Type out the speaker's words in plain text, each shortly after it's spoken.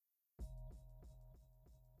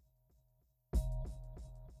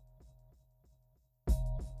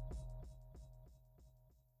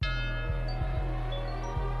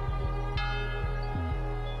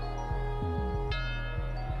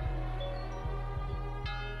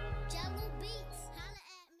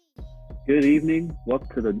Good evening. Welcome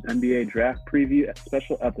to the NBA Draft Preview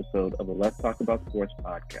special episode of the Let's Talk About Sports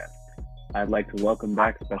podcast. I'd like to welcome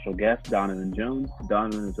back special guest Donovan Jones.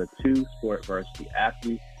 Donovan is a two-sport varsity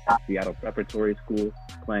athlete at Seattle Preparatory School,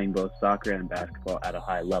 playing both soccer and basketball at a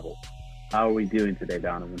high level. How are we doing today,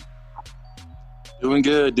 Donovan? Doing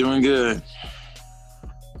good.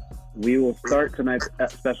 We will start tonight's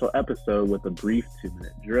special episode with a brief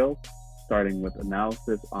 2-minute drill, starting with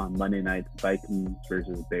analysis on Monday night's Vikings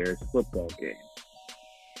versus Bears football game.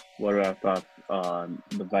 What are our thoughts on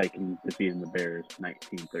the Vikings defeating the Bears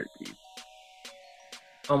 19-13?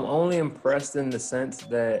 I'm only impressed in the sense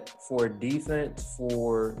that for defense,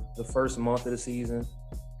 for the first month of the season,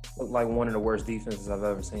 looked like one of the worst defenses I've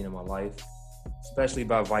ever seen in my life, especially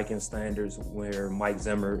by Viking standards, where Mike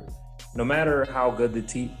Zimmer, no matter how good the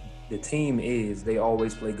team is, they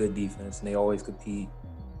always play good defense and they always compete.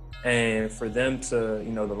 And for them to,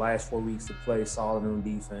 the last 4 weeks to play solid on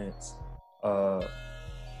defense,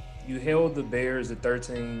 you held the Bears at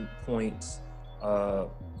 13 points,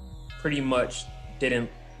 pretty much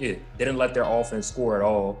didn't let their offense score at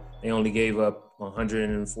all. They only gave up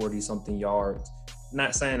 140-something yards.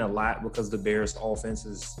 Not saying a lot because the Bears' offense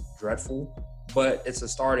is dreadful, but it's a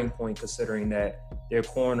starting point considering that their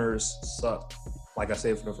corners sucked, like I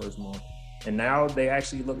said, for the first month. And now they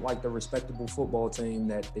actually look like the respectable football team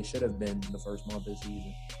that they should have been the first month of the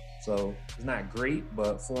season. So it's not great,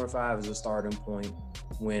 but 4-5 is a starting point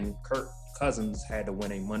when Kirk Cousins had to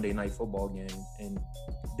win a Monday night football game and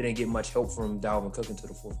didn't get much help from Dalvin Cook into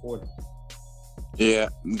the fourth quarter. Yeah,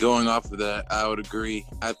 going off of that, I would agree.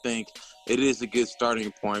 I think it is a good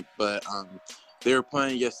starting point, but they were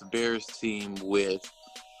playing against the Bears team with,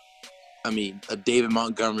 a David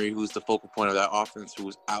Montgomery, who's the focal point of that offense, who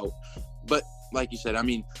was out. But like you said,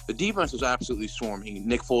 the defense was absolutely swarming.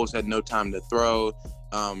 Nick Foles had no time to throw.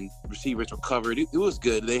 Receivers were covered. It was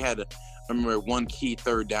good. They had, I remember, one key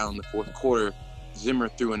third down in the fourth quarter. Zimmer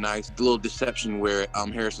threw a nice little deception where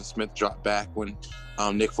Harrison Smith dropped back when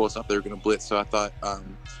Nick Foles thought they were going to blitz. So I thought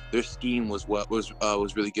their scheme was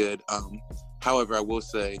really good. However, I will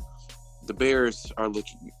say the Bears are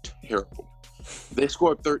looking terrible. They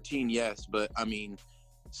scored 13, yes, but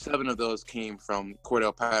 7 of those came from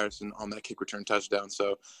Cordell Patterson on that kick return touchdown.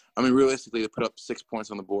 So, realistically, they put up 6 points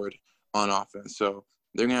on the board on offense. So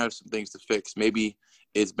they're going to have some things to fix. Maybe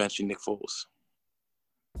it's benching Nick Foles.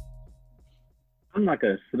 I'm not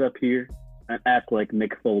going to sit up here and act like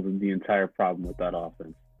Nick Foles is the entire problem with that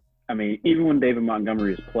offense. Even when David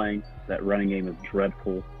Montgomery is playing, that running game is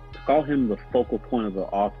dreadful. To call him the focal point of the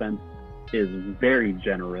offense is very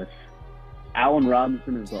generous. Allen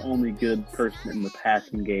Robinson is the only good person in the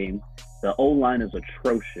passing game. The O-line is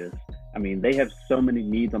atrocious. They have so many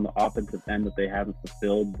needs on the offensive end that they haven't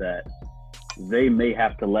fulfilled that they may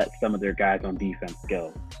have to let some of their guys on defense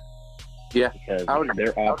go. Yeah, because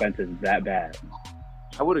their offense is that bad.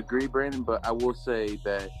 I would agree, Brandon, but I will say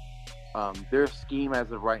that their scheme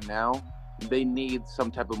as of right now, they need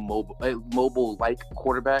some type of mobile-like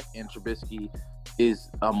quarterback, and Trubisky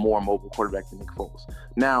is a more mobile quarterback than Nick Foles.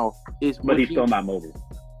 Now, but he's still not mobile.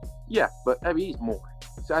 Yeah, but he's more.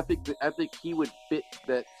 So I think he would fit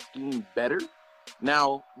that scheme better.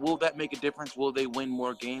 Now, will that make a difference? Will they win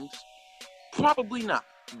more games? Probably not.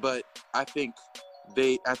 But I think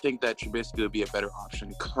that Trubisky would be a better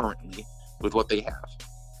option currently with what they have,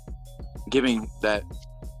 giving that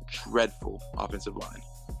dreadful offensive line.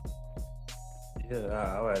 Yeah,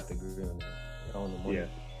 I would have to agree on that. On the money.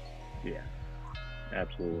 Yeah,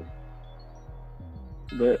 absolutely.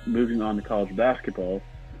 But moving on to college basketball,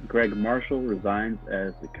 Greg Marshall resigns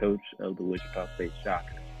as the coach of the Wichita State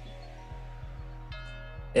Shockers.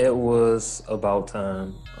 It was about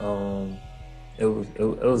time. It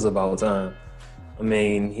was about time.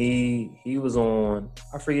 He was on,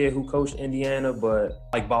 I forget who coached Indiana, but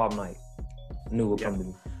like Bob Knight. I knew it would come to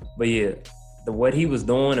me. But yeah, what he was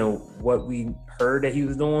doing and what we heard that he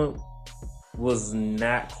was doing was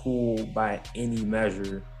not cool by any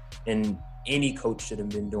measure. And any coach should have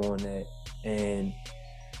been doing that. And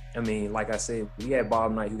like I said, we had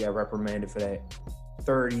Bob Knight who got reprimanded for that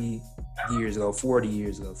 30 years ago, 40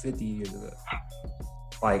 years ago, 50 years ago.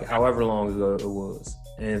 Like however long ago it was.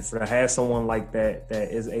 And to have someone like that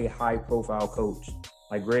is a high-profile coach,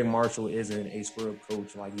 like Greg Marshall isn't a scrub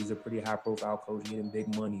coach. Like he's a pretty high-profile coach getting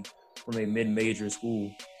big money from a mid-major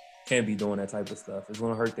school. Can't be doing that type of stuff. It's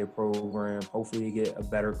going to hurt their program. Hopefully they get a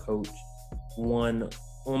better coach, one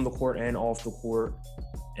on the court and off the court.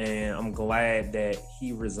 And I'm glad that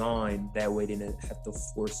he resigned. That way they didn't have to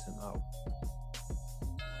force him out.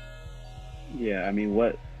 Yeah,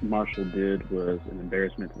 what Marshall did was an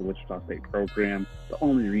embarrassment to the Wichita State program. The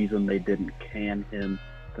only reason they didn't can him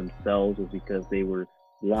themselves was because they were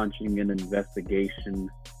launching an investigation,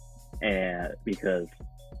 and because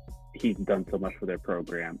he's done so much for their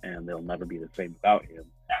program and they'll never be the same without him.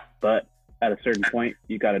 But at a certain point,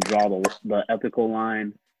 you got to draw the ethical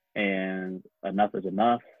line, and enough is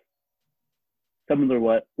enough. Similar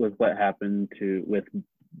with what happened with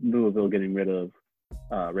Louisville getting rid of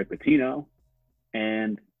Rick Pitino,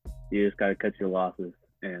 and you just got to cut your losses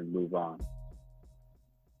and move on.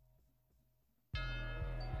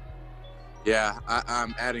 Yeah,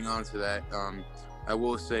 I'm adding on to that. I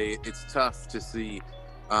will say it's tough to see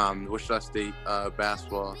Wichita State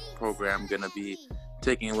basketball program going to be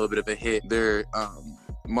taking a little bit of a hit. Their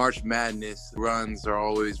March Madness runs are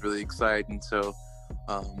always really exciting, so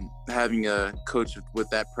having a coach with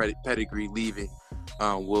that pedigree leaving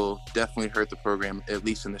will definitely hurt the program, at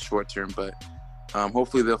least in the short term. But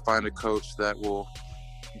hopefully they'll find a coach that will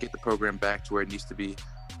get the program back to where it needs to be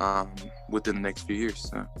within the next few years.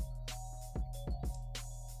 So.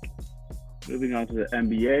 Moving on to the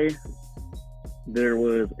NBA, there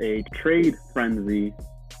was a trade frenzy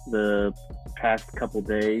the past couple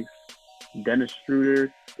days. Dennis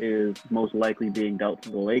Schroeder is most likely being dealt to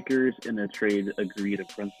the Lakers in a trade agreed in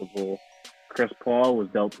principle. Chris Paul was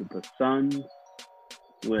dealt to the Suns,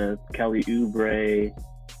 with Kelly Oubre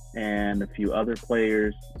and a few other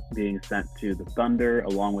players being sent to the Thunder,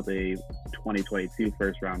 along with a 2022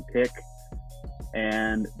 first-round pick.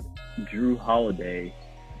 And Drew Holiday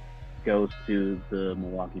goes to the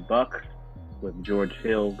Milwaukee Bucks, with George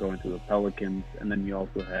Hill going to the Pelicans. And then you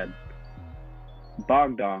also had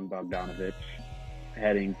Bogdanovich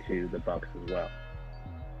heading to the Bucks as well.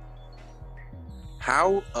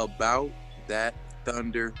 How about that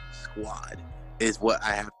Thunder squad is what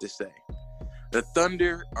I have to say. The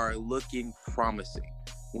Thunder are looking promising.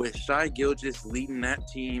 With Shai Gilgeous leading that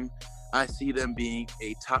team, I see them being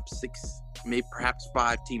a top 6, maybe perhaps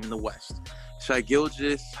 5 team in the West. Shai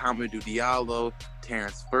Gilgeous, Hamidou Diallo,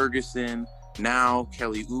 Terrence Ferguson, now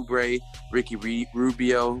Kelly Oubre, Ricky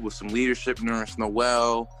Rubio with some leadership, Nerlens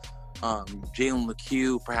Noel, Jalen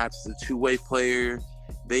LeCue, perhaps a two-way player.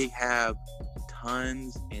 They have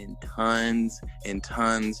tons and tons and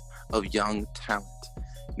tons of young talent.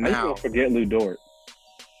 Now, don't forget Lou Dort.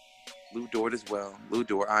 Lou Dort as well. Lou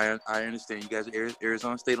Dort. I understand you guys are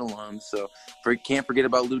Arizona State alums, so can't forget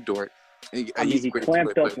about Lou Dort. He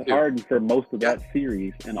clamped up Harden for most of that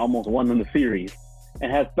series and almost won them the series,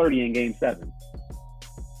 and has 30 in Game 7.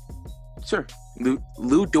 Sure,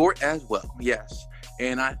 Lou Dort as well. Yes,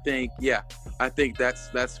 and I think that's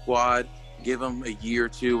that squad. Give them a year or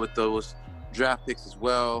two with those draft picks as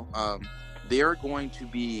well. They are going to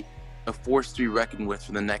be a force to be reckoned with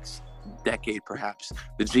for the next decade, perhaps.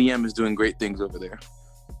 The GM is doing great things over there.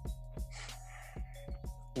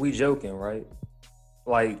 We joking, right?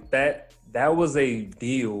 Like that was a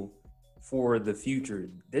deal for the future.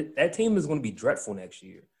 That team is going to be dreadful next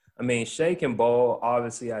year. I mean, Shake and Ball,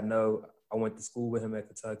 obviously, I know I went to school with him at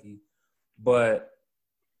Kentucky, but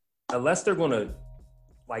unless they're going to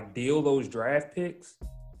like deal those draft picks,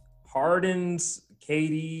 Harden's,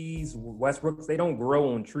 KD's, Westbrook's, they don't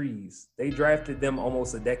grow on trees. They drafted them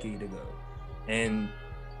almost a decade ago. And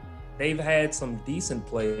they've had some decent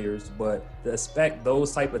players, but to expect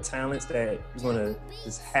those type of talents that you're going to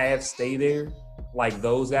just have stay there, like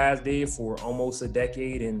those guys did for almost a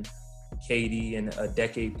decade, and KD and a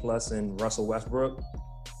decade plus in Russell Westbrook,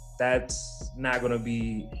 that's not going to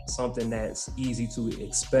be something that's easy to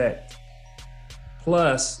expect.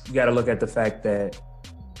 Plus, you got to look at the fact that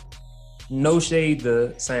no shade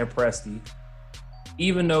to Sam Presti,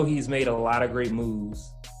 even though he's made a lot of great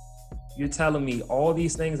moves, you're telling me all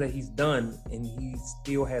these things that he's done and he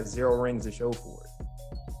still has 0 rings to show for it,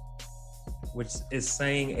 which is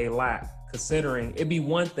saying a lot, considering it'd be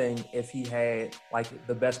one thing if he had, like,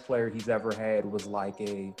 the best player he's ever had was like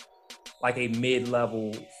a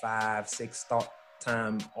mid-level 5-6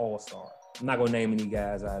 time all-star. I'm not gonna name any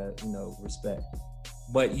guys out of respect,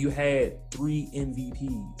 but you had 3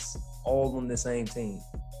 MVPs all on the same team,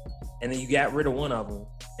 and then you got rid of one of them,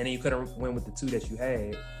 and then you couldn't win with the 2 that you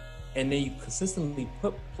had, and then you consistently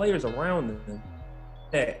put players around them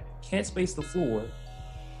that can't space the floor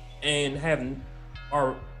and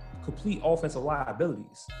are complete offensive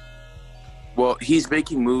liabilities. Well, he's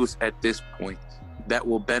making moves at this point that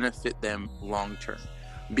will benefit them long term.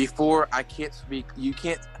 Before, I can't speak. You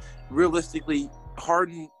can't realistically.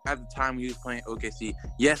 Harden at the time he was playing OKC,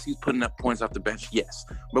 yes, he's putting up points off the bench, yes.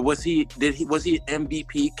 But was he an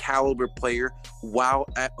MVP caliber player while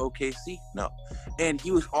at OKC? No. And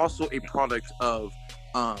he was also a product of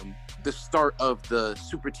the start of the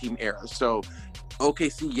super team era. So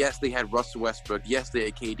OKC, yes, they had Russell Westbrook. Yes, they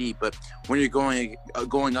had KD. But when you're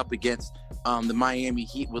going up against the Miami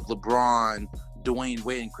Heat with LeBron, Dwayne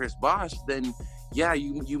Wade, and Chris Bosh, then yeah,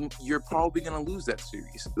 you're probably going to lose that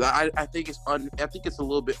series. I think it's a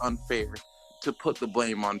little bit unfair to put the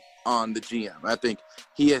blame on the GM. I think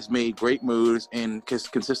he has made great moves and has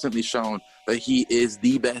consistently shown that he is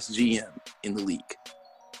the best GM in the league.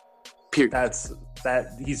 Period.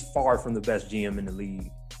 He's far from the best GM in the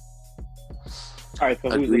league. All right,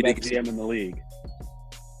 so who's the best GM in the league?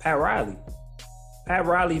 Pat Riley. Pat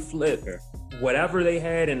Riley flipped whatever they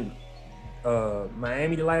had in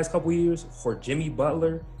Miami the last couple years for Jimmy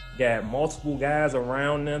Butler. Got multiple guys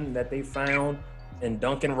around them that they found, and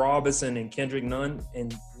Duncan Robinson and Kendrick Nunn,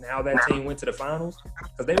 and now that team went to the finals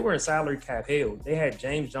because they were in salary cap hell. They had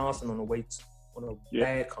James Johnson on a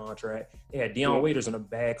bad contract. They had Deion Waiters on a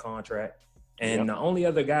bad contract, and the only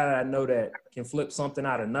other guy that I know that can flip something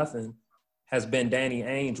out of nothing has been Danny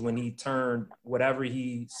Ainge when he turned whatever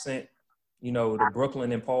he sent, to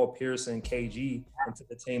Brooklyn and Paul Pierce and KG into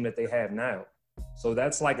the team that they have now. So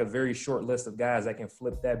that's like a very short list of guys that can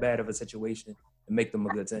flip that bad of a situation and make them a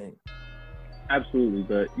good team. Absolutely,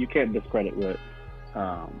 but you can't discredit what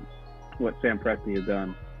Sam Presti has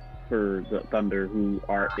done for the Thunder, who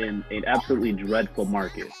are in an absolutely dreadful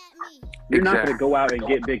market. You're not going to go out and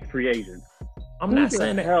get big free agents. I'm not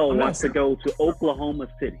saying that. Hell wants to go to Oklahoma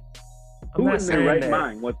City. Who in their right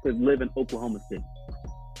mind wants to live in Oklahoma City?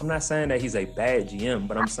 I'm not saying that he's a bad GM,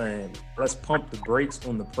 but I'm saying let's pump the brakes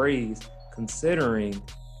on the praise, considering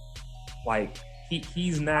like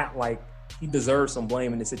he's not like he deserves some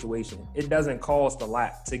blame in this situation. It doesn't cost a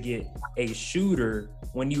lot to get a shooter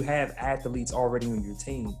when you have athletes already on your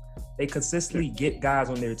team. They consistently get guys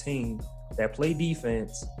on their team that play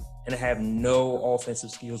defense and have no offensive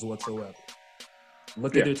skills whatsoever.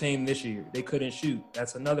 Look at their team this year. They couldn't shoot.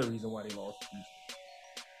 That's another reason why they lost.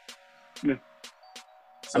 Yeah.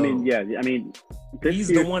 So, he's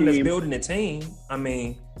the one that's building the team. I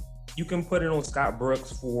mean, you can put it on Scott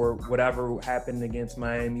Brooks for whatever happened against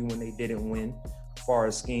Miami when they didn't win, as far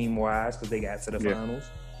as scheme-wise, because they got to the finals.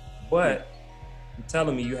 But you're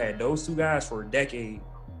telling me you had those two guys for a decade,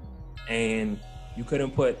 and you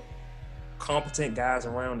couldn't put competent guys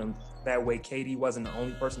around them. That way, KD wasn't the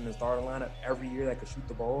only person in the starting lineup every year that could shoot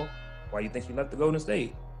the ball. Why you think he left the Golden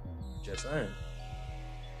State? Just saying.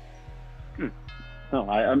 No,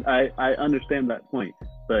 I understand that point,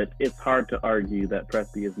 but it's hard to argue that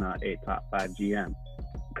Presti is not a top 5 GM.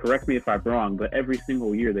 Correct me if I'm wrong, but every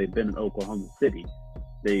single year they've been in Oklahoma City,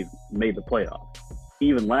 they've made the playoffs.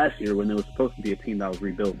 Even last year when it was supposed to be a team that was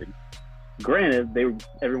rebuilding. Granted,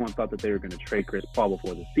 everyone thought that they were going to trade Chris Paul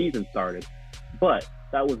before the season started, but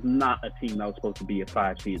that was not a team that was supposed to be a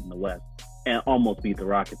 5 seed in the West and almost beat the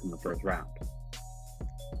Rockets in the first round.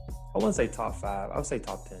 I wouldn't say top 5. I would say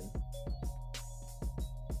top 10.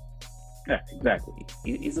 Yeah, exactly.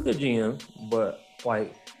 He's a good GM, but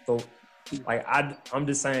I'm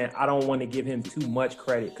just saying I don't want to give him too much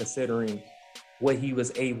credit considering what he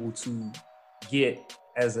was able to get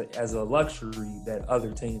as a luxury that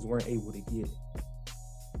other teams weren't able to get.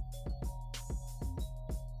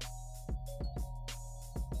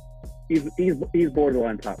 He's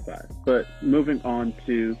borderline top 5. But moving on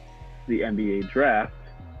to the NBA draft,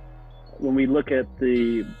 when we look at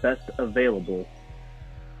the best available,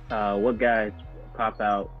 what guys pop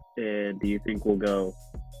out, and do you think will go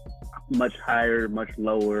much higher, much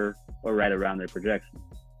lower, or right around their projection?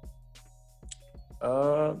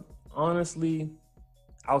 Honestly,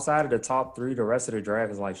 outside of the top 3, the rest of the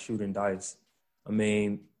draft is like shooting dice. I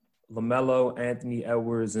mean, LaMelo, Anthony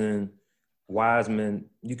Edwards, and Wiseman,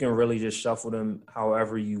 you can really just shuffle them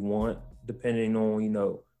however you want, depending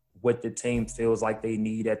on, what the team feels like they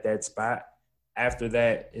need at that spot. After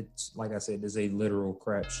that, it's like I said, there's a literal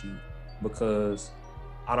crapshoot because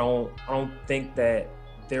I don't think that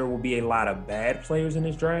there will be a lot of bad players in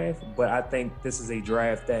this draft, but I think this is a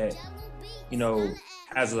draft that,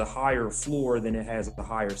 has a higher floor than it has a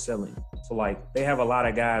higher ceiling. So like they have a lot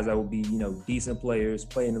of guys that will be, decent players,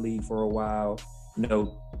 play in the league for a while,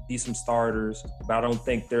 decent starters, but I don't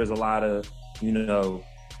think there's a lot of,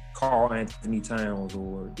 Karl Anthony Towns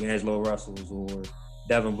or D'Angelo Russells or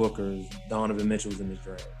Devin Booker's, Donovan Mitchell's in this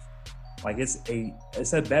draft. Like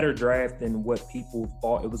it's a better draft than what people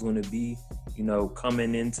thought it was going to be,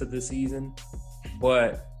 coming into the season.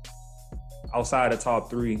 But outside the top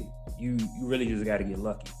 3, you really just got to get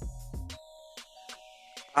lucky.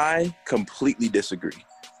 I completely disagree.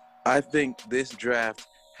 I think this draft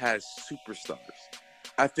has superstars.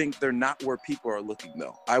 I think they're not where people are looking,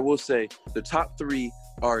 though. I will say the top 3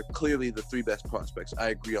 are clearly the 3 best prospects. I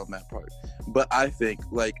agree on that part. But I think,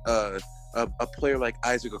 a player like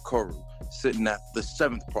Isaac Okoro sitting at the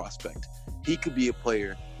 7th prospect. He could be a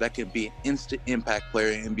player that can be an instant impact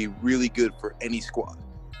player and be really good for any squad.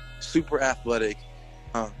 Super athletic,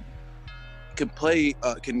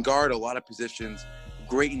 can guard a lot of positions,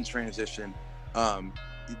 great in transition.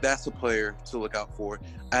 That's a player to look out for,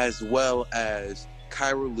 as well as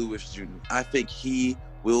Kira Lewis Jr. I think he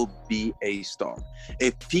will be a star.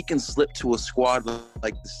 If he can slip to a squad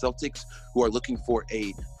like the Celtics, who are looking for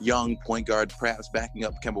a young point guard, perhaps backing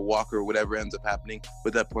up Kemba Walker or whatever ends up happening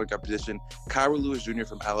with that point guard position. Kira Lewis Jr.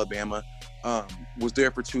 from Alabama was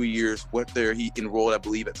there for 2 years. Went there, he enrolled, I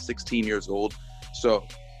believe, at 16 years old. So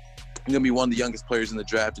he's going to be one of the youngest players in the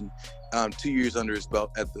draft, and 2 years under his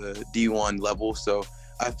belt at the D1 level. So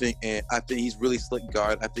I think he's really slick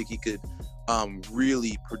guard. I think he could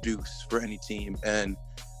really produce for any team, and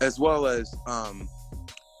as well as an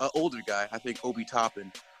older guy. I think Obi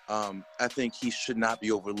Toppin. I think he should not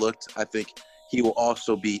be overlooked. I think he will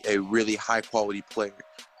also be a really high quality player.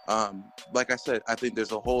 Like I said, I think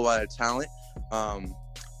there's a whole lot of talent.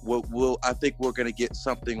 I think we're going to get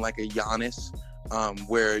something like a Giannis,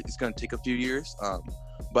 where it's going to take a few years.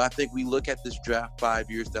 But I think we look at this draft 5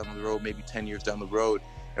 years down the road, maybe 10 years down the road,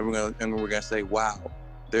 and we're gonna say, wow,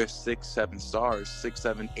 there's 6, 7 stars, 6,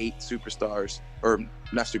 7, 8 superstars, or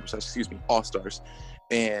not superstars, excuse me, all-stars.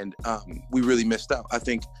 And we really missed out. I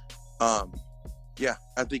think, I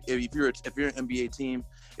think if you're an NBA team,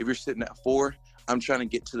 if you're sitting at 4, I'm trying to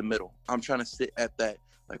get to the middle. I'm trying to sit at that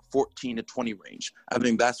like 14 to 20 range. I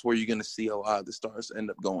think that's where you're going to see a lot of the stars end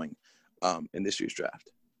up going in this year's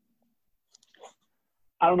draft.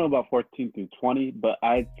 I don't know about 14 through 20, but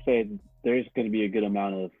I'd say there's going to be a good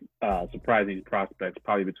amount of surprising prospects,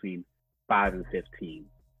 probably between 5 and 15.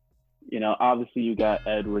 You know, obviously you got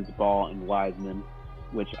Edwards, Ball, and Wiseman,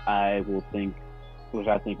 which I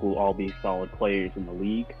think will all be solid players in the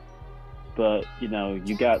league. But, you know,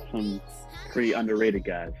 you got some pretty underrated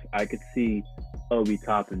guys. I could see Obi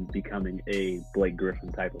Toppin becoming a Blake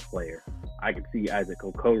Griffin type of player. I could see Isaac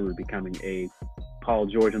Okoro becoming a Paul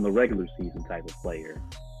George in the regular season type of player.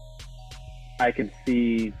 I could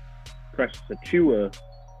see Precious Achiuwa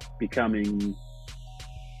becoming,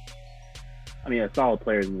 a solid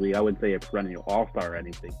player in the league. I wouldn't say a perennial all-star or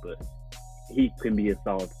anything, but he can be a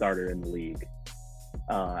solid starter in the league.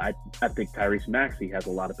 I think Tyrese Maxey has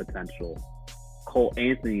a lot of potential. Cole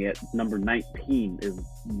Anthony at number 19 is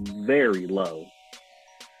very low.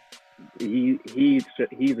 He's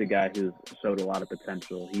a guy who's showed a lot of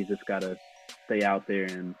potential. He's just got to stay out there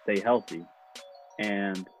and stay healthy.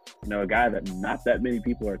 And, you know, a guy that not that many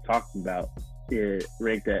people are talking about, is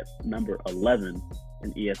ranked at number 11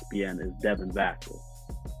 in ESPN, is Devin Vassell.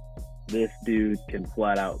 This dude can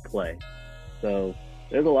flat out play. So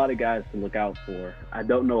there's a lot of guys to look out for. I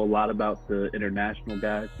don't know a lot about the international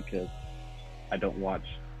guys because I don't watch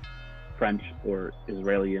French or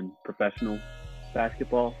Israeli and professional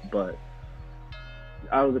basketball, but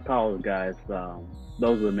out of the college guys,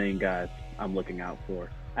 those are the main guys I'm looking out for.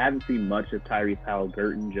 I haven't seen much of Tyrese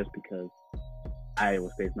Halliburton just because Iowa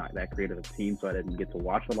State's not that great of a team, so I didn't get to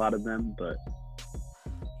watch a lot of them, but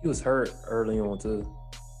he was hurt early on too.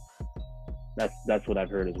 That's what I've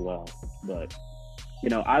heard as well. But, you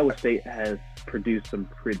know, Iowa State has produced some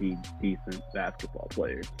pretty decent basketball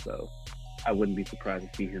players, so I wouldn't be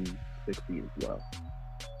surprised to see him succeed as well.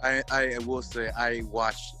 I will say I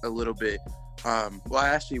watched a little bit. I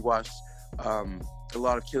actually watched a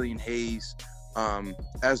lot of Killian Hayes,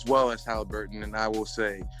 as well as Halliburton, and I will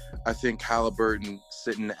say I think Halliburton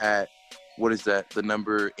sitting at, what is that, the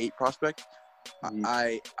number 8 prospect? Mm-hmm.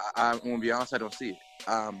 I want to be honest, I don't see it.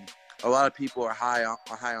 A lot of people are high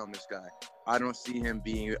on this guy. I don't see him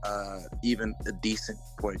being even a decent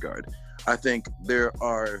point guard. I think there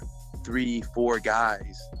are 3-4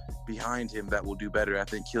 guys behind him that will do better. I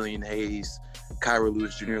think Killian Hayes, Kira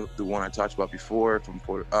Lewis Jr., the one I talked about before from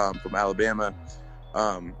Alabama,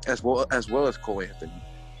 as well as Cole Anthony,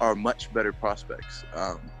 are much better prospects.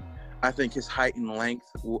 I think his height and length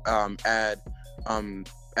will add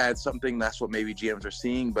something. That's what maybe GMs are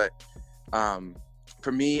seeing, but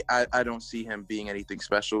for me, I don't see him being anything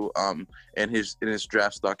special, and his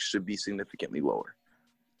draft stock should be significantly lower.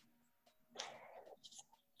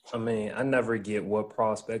 I mean, I never get what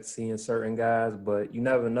prospects see in certain guys, but you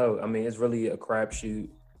never know. I mean, it's really a crapshoot,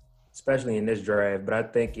 especially in this draft. But I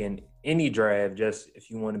think in any draft, just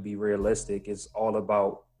if you want to be realistic, it's all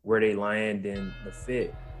about where they land and the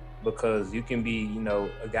fit. Because you can be, you know,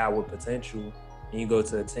 a guy with potential, and you go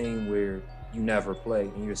to a team where you never play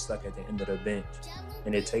and you're stuck at the end of the bench,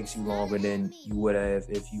 and it takes you longer than you would have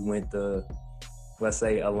if you went to, let's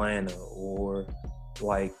say, Atlanta or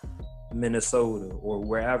like Minnesota or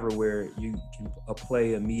wherever where you can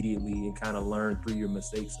play immediately and kind of learn through your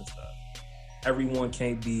mistakes and stuff. Everyone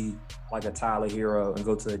can't be like a Tyler Hero and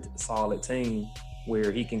go to a solid team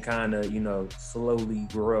where he can kind of, slowly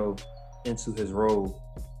grow into his role.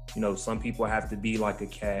 Some people have to be like a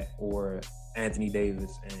Cat or Anthony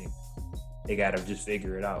Davis, and they got to just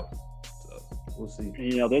figure it out. So we'll see.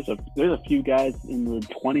 There's a few guys in the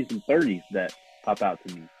 20s and 30s that pop out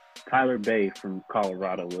to me. Tyler Bay from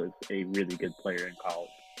Colorado was a really good player in college.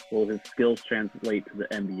 Will his skills translate to the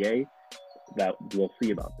NBA? That we'll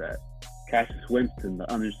see about that. Cassius Winston,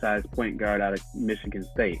 the undersized point guard out of Michigan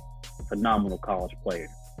State, phenomenal college player.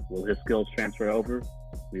 Will his skills transfer over?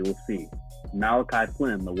 We will see. Malachi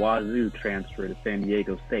Flynn, the Wazoo transfer to San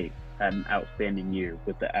Diego State, had an outstanding year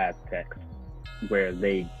with the Aztecs, where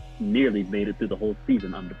they nearly made it through the whole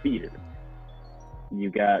season undefeated. You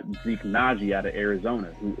got Zeke Naji out of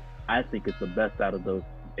Arizona, who I think is the best out of those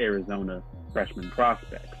Arizona freshman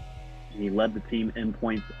prospects. He led the team in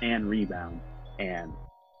points and rebounds and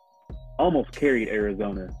almost carried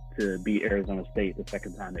Arizona to beat Arizona State the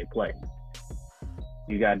second time they played.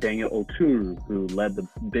 You got Daniel Oturu, who led the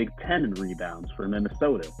Big Ten in rebounds for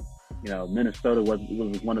Minnesota. Minnesota was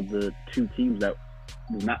one of the two teams that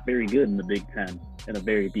was not very good in the Big Ten in a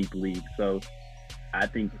very deep league. So I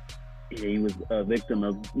think he was a victim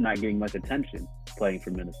of not getting much attention playing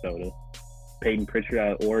for Minnesota. Peyton Pritchard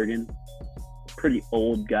out of Oregon, pretty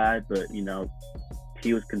old guy, but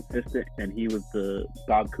he was consistent, and he was the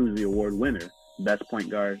Bob Cousy Award winner, best point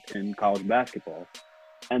guard in college basketball.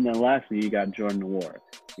 And then lastly, you got Jordan Nwora.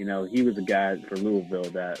 He was a guy for Louisville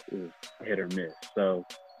that was hit or miss. So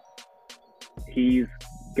he's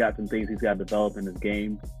got some things he's got to develop in his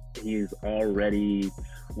game. He's already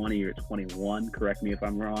 20 or 21, correct me if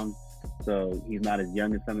I'm wrong. So he's not as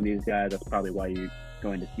young as some of these guys. That's probably why you're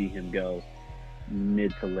going to see him go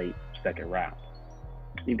mid to late second round.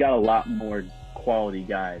 You've got a lot more quality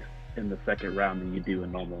guys in the second round than you do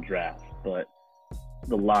in normal drafts, but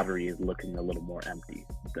the lottery is looking a little more empty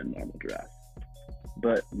than normal drafts.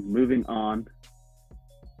 But moving on,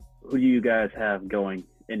 who do you guys have going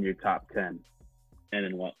in your top 10 and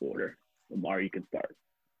in what order? Lamar, you can start.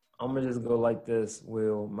 I'm going to just go like this,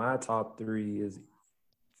 Will. My top 3 is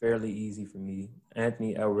fairly easy for me.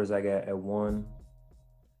 Anthony Edwards, I got at 1.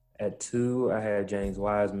 At 2, I had James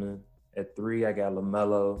Wiseman. At 3, I got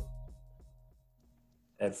LaMelo.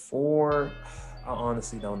 At 4, I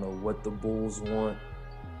honestly don't know what the Bulls want.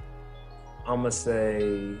 I'm going to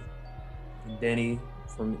say Denny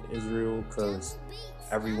from Israel, because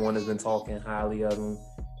everyone has been talking highly of him,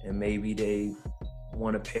 and maybe they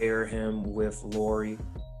want to pair him with Laurie.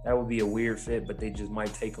 That would be a weird fit, but they just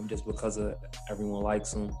might take him just because everyone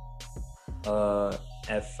likes him.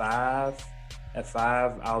 At 5,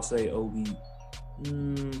 I'll say Obi.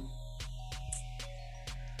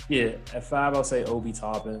 At 5, I'll say Obi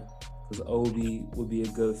Toppin, because Obi would be a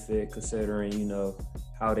good fit considering,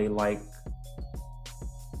 how they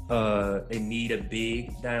they need a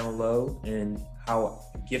big down low and how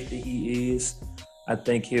gifted he is. I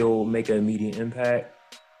think he'll make an immediate impact.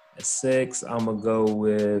 At 6, I'm going to go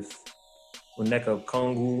with Onyeka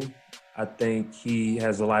Okongwu. I think he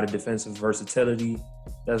has a lot of defensive versatility,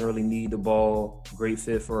 doesn't really need the ball, great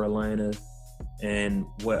fit for Atlanta and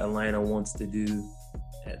what Atlanta wants to do.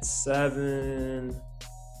 At 7,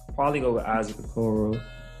 probably go with Isaac Okoro.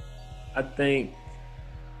 I think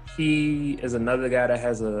he is another guy that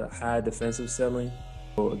has a high defensive ceiling.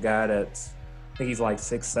 A guy that's, I think he's like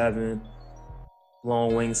 6'7",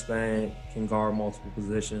 long wingspan, can guard multiple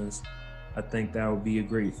positions. I think that would be a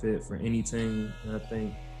great fit for any team. And I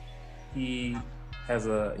think he has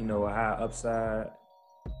a high upside.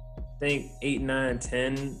 I think 8, 9,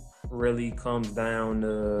 10 really comes down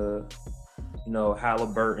to,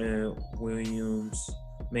 Halliburton, Williams.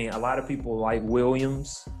 I mean, a lot of people like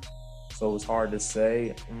Williams, so it's hard to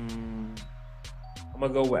say. I'm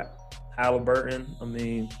going to go with Halliburton. I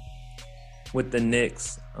mean, with the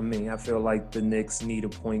Knicks, I feel like the Knicks need a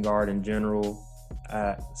point guard in general.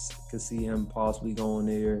 I could see him possibly going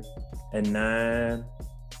there. At 9,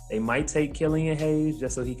 they might take Killian Hayes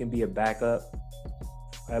just so he can be a backup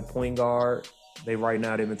at point guard. They've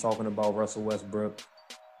been talking about Russell Westbrook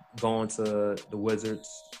going to the Wizards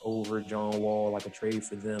over John Wall, like a trade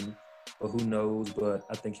for them. But who knows? But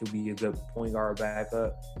I think he'll be a good point guard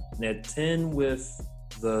backup. And at 10 with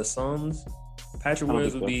the Suns, Patrick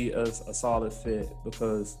Williams would be a solid fit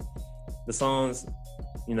because the Suns,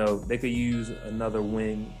 they could use another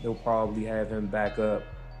wing. They'll probably have him back up,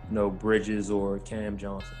 Bridges or Cam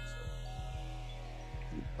Johnson.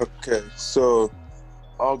 Okay, so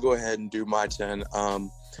I'll go ahead and do my 10.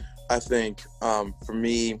 I think for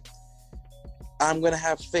me, I'm going to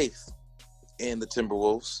have faith in the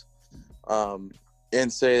Timberwolves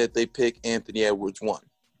and say that they pick Anthony Edwards 1.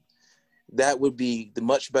 That would be the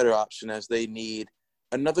much better option as they need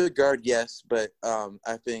another guard, yes, but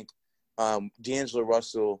I think D'Angelo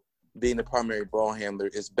Russell being the primary ball handler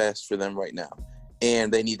is best for them right now.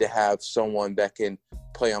 And they need to have someone that can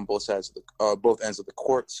play on both ends of the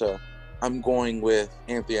court. So I'm going with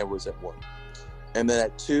Anthony Edwards at 1. And then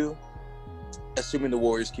at 2, assuming the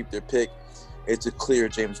Warriors keep their pick, it's a clear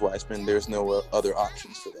James Wiseman. There's no other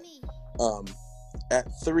options for them. At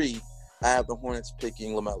 3, I have the Hornets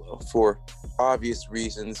picking LaMelo for obvious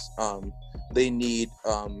reasons. They need,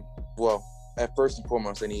 at first and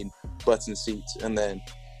foremost, they need butts and seats, and then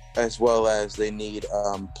as well as they need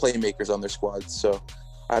playmakers on their squad. So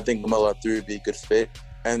I think LaMelo at 3 would be a good fit.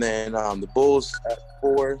 And then the Bulls at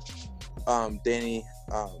 4, Denny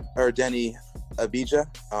Avdija.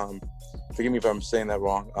 Forgive me if I'm saying that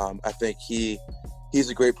wrong. I think he's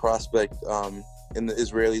a great prospect in the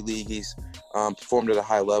Israeli league. He's performed at a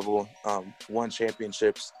high level, won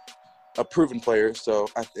championships, a proven player. So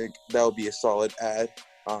I think that would be a solid add.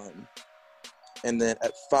 And then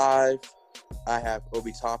at 5, I have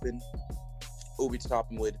Obi Toppin. Obi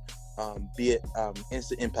Toppin would be an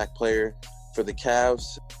instant impact player for the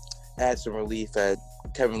Cavs. Add some relief.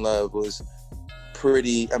 Kevin Love was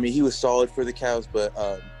he was solid for the Cavs, but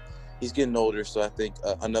he's getting older, so I think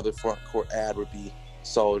another front court add would be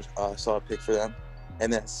solid pick for them.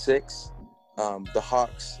 And then at 6, the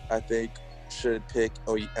Hawks, I think, should pick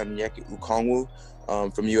Onyeka Okongwu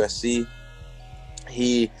from USC.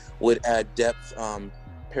 He would add depth.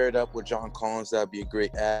 Paired up with John Collins, that would be a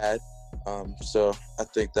great add. So I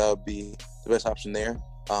think that would be the best option there.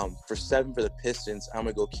 For 7 for the Pistons, I'm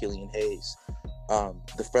going to go Killian Hayes.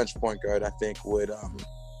 The French point guard, I think, would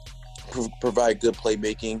provide good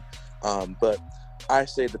playmaking. But I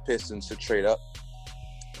say the Pistons should trade up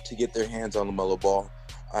to get their hands on LaMelo Ball.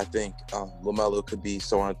 I think LaMelo could be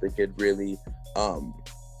someone that they could really,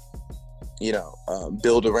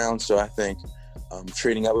 build around. So I think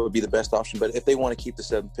trading up would be the best option. But if they want to keep the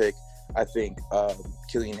 7th pick, I think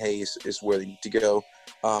Killian Hayes is where they need to go.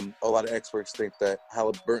 A lot of experts think that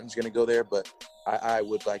Halliburton's going to go there, but I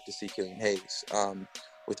would like to see Killian Hayes.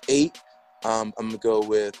 With 8, I'm going to go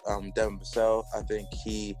with Devin Vassell. I think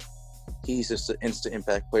he's just an instant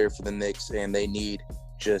impact player for the Knicks, and they need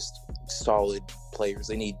just solid players.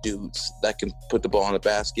 They need dudes that can put the ball in the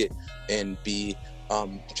basket and be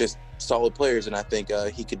just solid players, and I think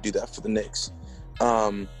he could do that for the Knicks.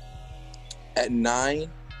 At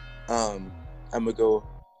 9, I'm going to go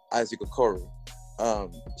Isaac Okoro.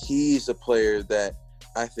 He's a player that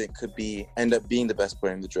I think could end up being the best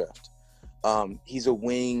player in the draft. He's a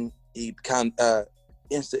wing. He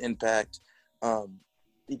instant impact.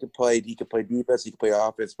 He could play defense. He could play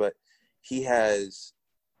offense, but he has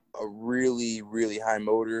a really, really high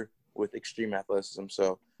motor with extreme athleticism.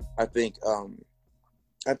 So I think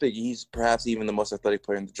he's perhaps even the most athletic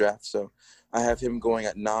player in the draft. So I have him going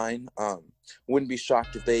at 9. Wouldn't be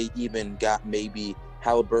shocked if they even got maybe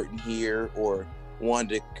Halliburton here or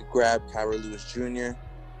wanted to grab Kyra Lewis Jr.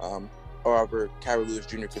 However, Kyra Lewis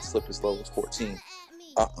Jr. could slip as low as 14.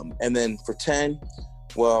 And then for 10,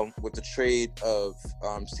 with the trade of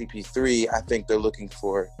CP3, I think they're looking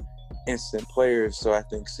for instant players. So I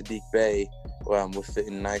think Sadiq Bey will fit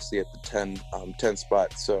in nicely at the 10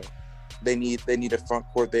 spot. So they need a front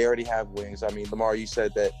court. They already have wings. I mean, Lamar, you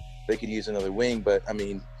said that they could use another wing, but I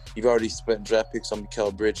mean, you've already spent draft picks on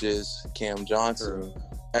Mikal Bridges, Cam Johnson.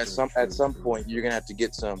 At some point, you're gonna have to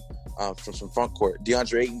get some from some front court.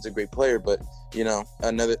 DeAndre Ayton's a great player, but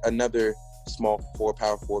another small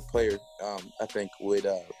power forward player, I think would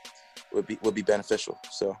be beneficial.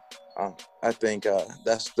 So I think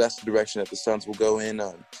that's the direction that the Suns will go in.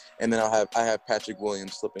 And then I have Patrick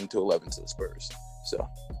Williams slipping to 11 to the Spurs. So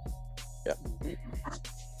yeah.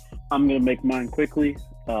 I'm gonna make mine quickly.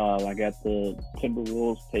 I got the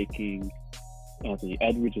Timberwolves taking Anthony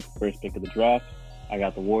Edwards as the first pick of the draft. I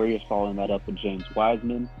got the Warriors following that up with James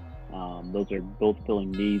Wiseman. Those are both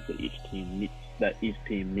filling needs that each team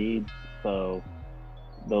needs. So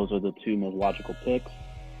those are the 2 most logical picks.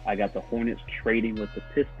 I got the Hornets trading with the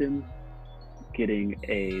Pistons, getting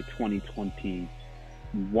a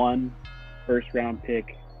 2021 first-round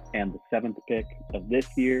pick and the 7th pick of this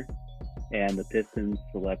year, and the Pistons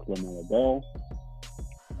select LaMelo Ball.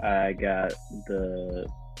 I got the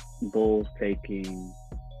Bulls taking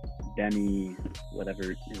Denny,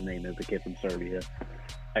 whatever his name is, the kid from Serbia.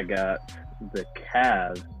 I got the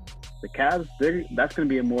Cavs. The Cavs, that's going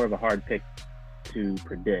to be more of a hard pick to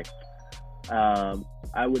predict.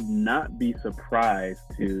 I would not be surprised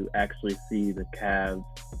to actually see the Cavs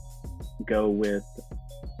go with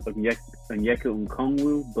Onyeka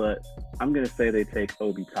Okongwu, but I'm going to say they take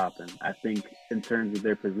Obi Toppin. I think in terms of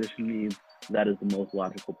their position needs, that is the most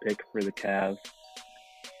logical pick for the Cavs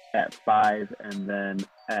at 5. And then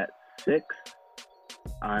at 6,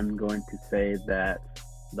 I'm going to say that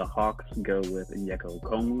the Hawks go with Onyeka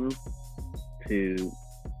Okongwu to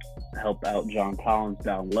help out John Collins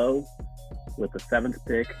down low. With the 7th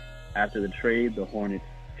pick, after the trade, the Hornets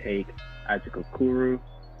take Isaac Okoro.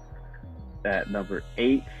 At number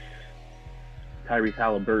 8, Tyrese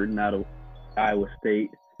Halliburton out of Iowa State.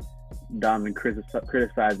 Donovan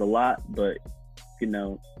criticized a lot, but,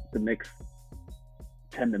 the Knicks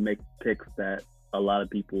tend to make picks that a lot of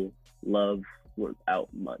people love without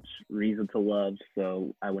much reason to love.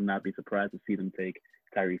 So I would not be surprised to see them take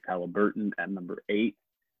Tyrese Halliburton at number 8.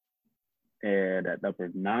 And at number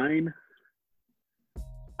 9,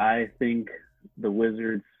 I think the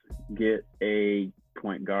Wizards get a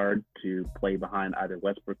point guard to play behind either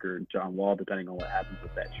Westbrook or John Wall, depending on what happens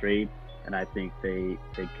with that trade. And I think they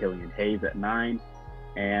take Killian Hayes at 9.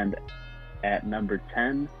 And at number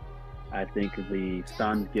 10, I think the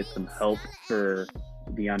Suns get some help for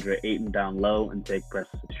DeAndre Ayton down low and take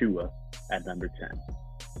Precious Achiuwa at number 10.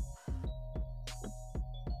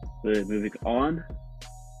 But moving on,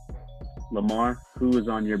 Lamar, who is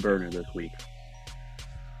on your burner this week?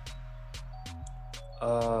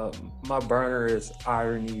 My burner is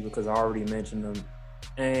Irony because I already mentioned him,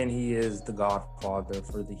 and he is the godfather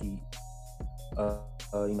for the Heat.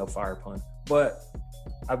 Fire pun. But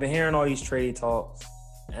I've been hearing all these trade talks,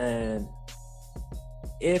 and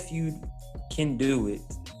if you can do it,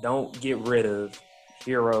 don't get rid of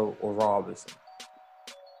Hero or Robinson.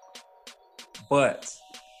 But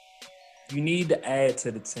you need to add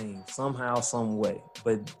to the team somehow, some way.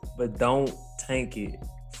 But don't tank it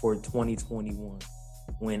for 2021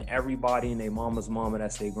 when everybody and their mama's mama,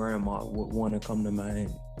 that's their grandma, would want to come to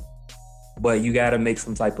Miami. But you got to make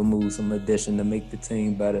some type of move, some addition to make the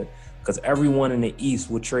team better. Because everyone in the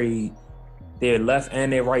East will trade their left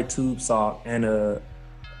and their right tube sock and a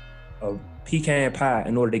pecan pie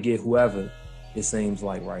in order to get whoever, it seems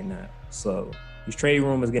like right now. So this trade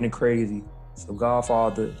room is getting crazy. So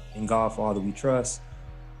Godfather and Godfather we trust,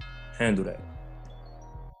 handle that.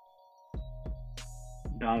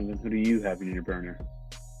 Donovan, who do you have in your burner?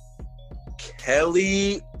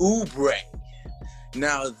 Kelly Oubre.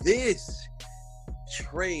 Now, this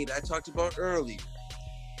trade I talked about earlier,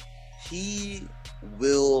 he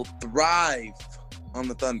will thrive on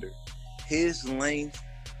the Thunder. His length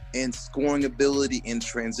and scoring ability in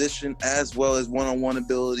transition, as well as one-on-one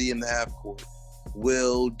ability in the half court,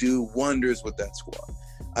 will do wonders with that squad.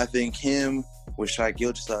 I think him with Shai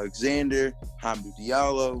Gilgeous-Alexander, Hamidou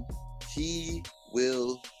Diallo, he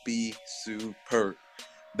will be superb.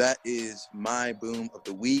 That is my boom of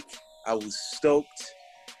the week. I was stoked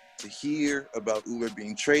to hear about Oubre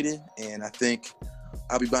being traded, and I think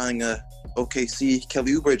I'll be buying a OKC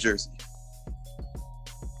Kelly Oubre jersey.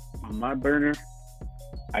 On my burner,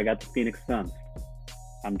 I got the Phoenix Suns.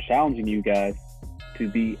 I'm challenging you guys to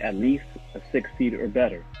be at least a 6 seed or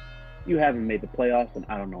better. You haven't made the playoffs in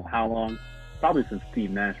I don't know how long, probably since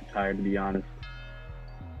Steve Nash retired, to be honest.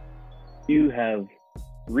 You have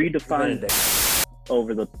redefined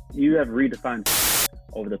over the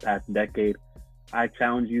past decade. I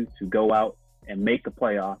challenge you to go out and make the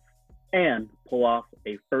playoffs and pull off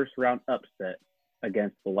a first-round upset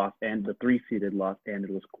against the 3-seeded Los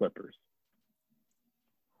Angeles Clippers.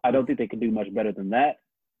 I don't think they can do much better than that.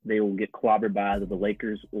 They will get clobbered by either the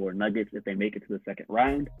Lakers or Nuggets if they make it to the second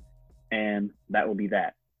round, and that will be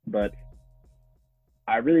that. But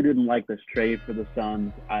I really didn't like this trade for the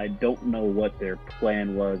Suns. I don't know what their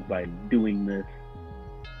plan was by doing this.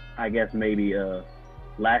 I guess maybe a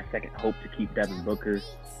last-second hope to keep Devin Booker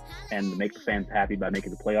and to make the fans happy by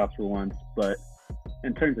making the playoffs for once. But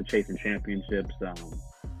in terms of chasing championships, the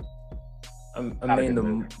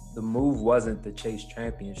move wasn't to chase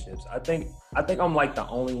championships. I think I'm like the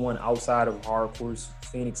only one outside of hardcore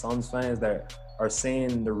Phoenix Suns fans that are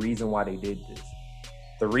seeing the reason why they did this.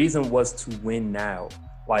 The reason was to win now.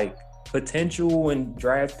 Like, potential and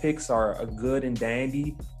draft picks are a good and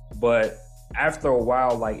dandy, but after a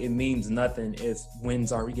while, like, it means nothing if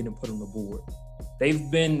wins aren't getting put on the board.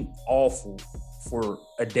 They've been awful for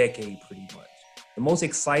a decade, pretty much. The most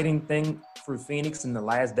exciting thing for Phoenix in the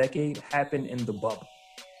last decade happened in the bubble.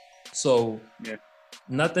 So,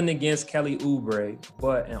 Nothing against Kelly Oubre,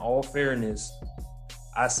 but in all fairness,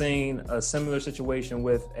 I seen a similar situation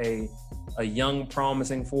with a young,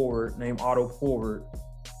 promising forward named Otto Porter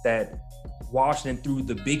that Washington threw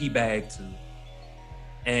the biggie bag to,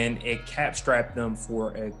 and it cap strapped them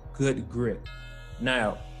for a good grip.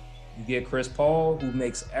 Now, You get Chris Paul, who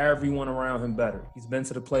makes everyone around him better. He's been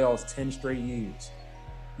to the playoffs 10 straight years.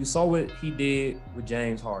 You saw what he did with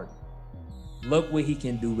James Harden. Look what he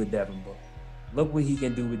can do with Devin Booker. Look what he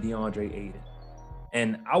can do with DeAndre Ayton.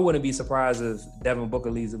 And I wouldn't be surprised if Devin Booker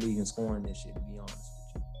leads the league in scoring this year, to be honest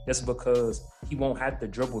with you. Just because he won't have to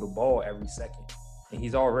dribble the ball every second. And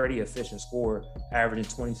he's already an efficient scorer, averaging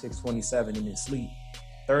 26, 27 in his sleep.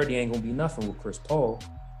 30 ain't going to be nothing with Chris Paul.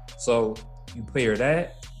 So you pair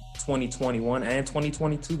that, 2021 and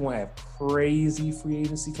 2022 going to have crazy free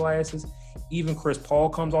agency classes. Even Chris Paul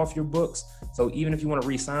comes off your books. So even if you want to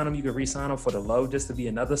re-sign him, you can re-sign him for the low just to be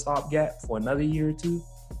another stopgap for another year or two.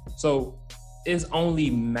 So it's only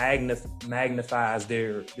magnifies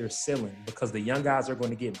their ceiling because the young guys are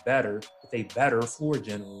going to get better with a better floor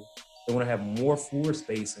general. They're going to have more floor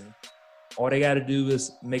spacing. All they got to do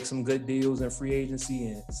is make some good deals in free agency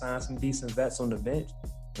and sign some decent vets on the bench,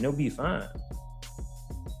 and they'll be fine.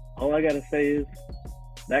 All I got to say is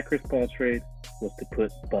that Chris Paul trade was to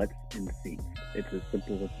put butts in seats. It's as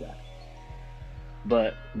simple as that.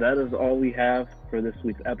 But that is all we have for this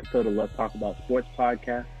week's episode of Let's Talk About Sports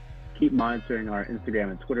podcast. Keep monitoring our Instagram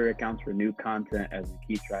and Twitter accounts for new content as we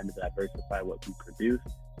keep trying to diversify what we produce.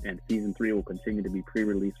 And season 3 will continue to be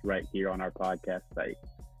pre-released right here on our podcast site.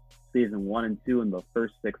 Season 1 and 2 and the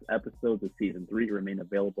first 6 episodes of season 3 remain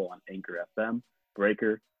available on Anchor FM,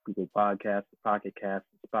 Breaker, Google Podcasts, Pocket Casts,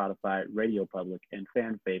 Spotify, Radio Public, and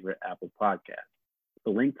fan favorite Apple Podcasts.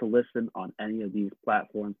 The link to listen on any of these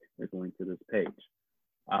platforms is linked to this page.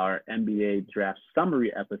 Our NBA draft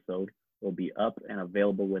summary episode will be up and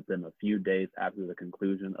available within a few days after the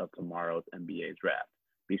conclusion of tomorrow's NBA draft.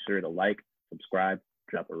 Be sure to like, subscribe,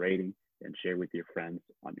 drop a rating, and share with your friends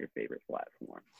on your favorite platform.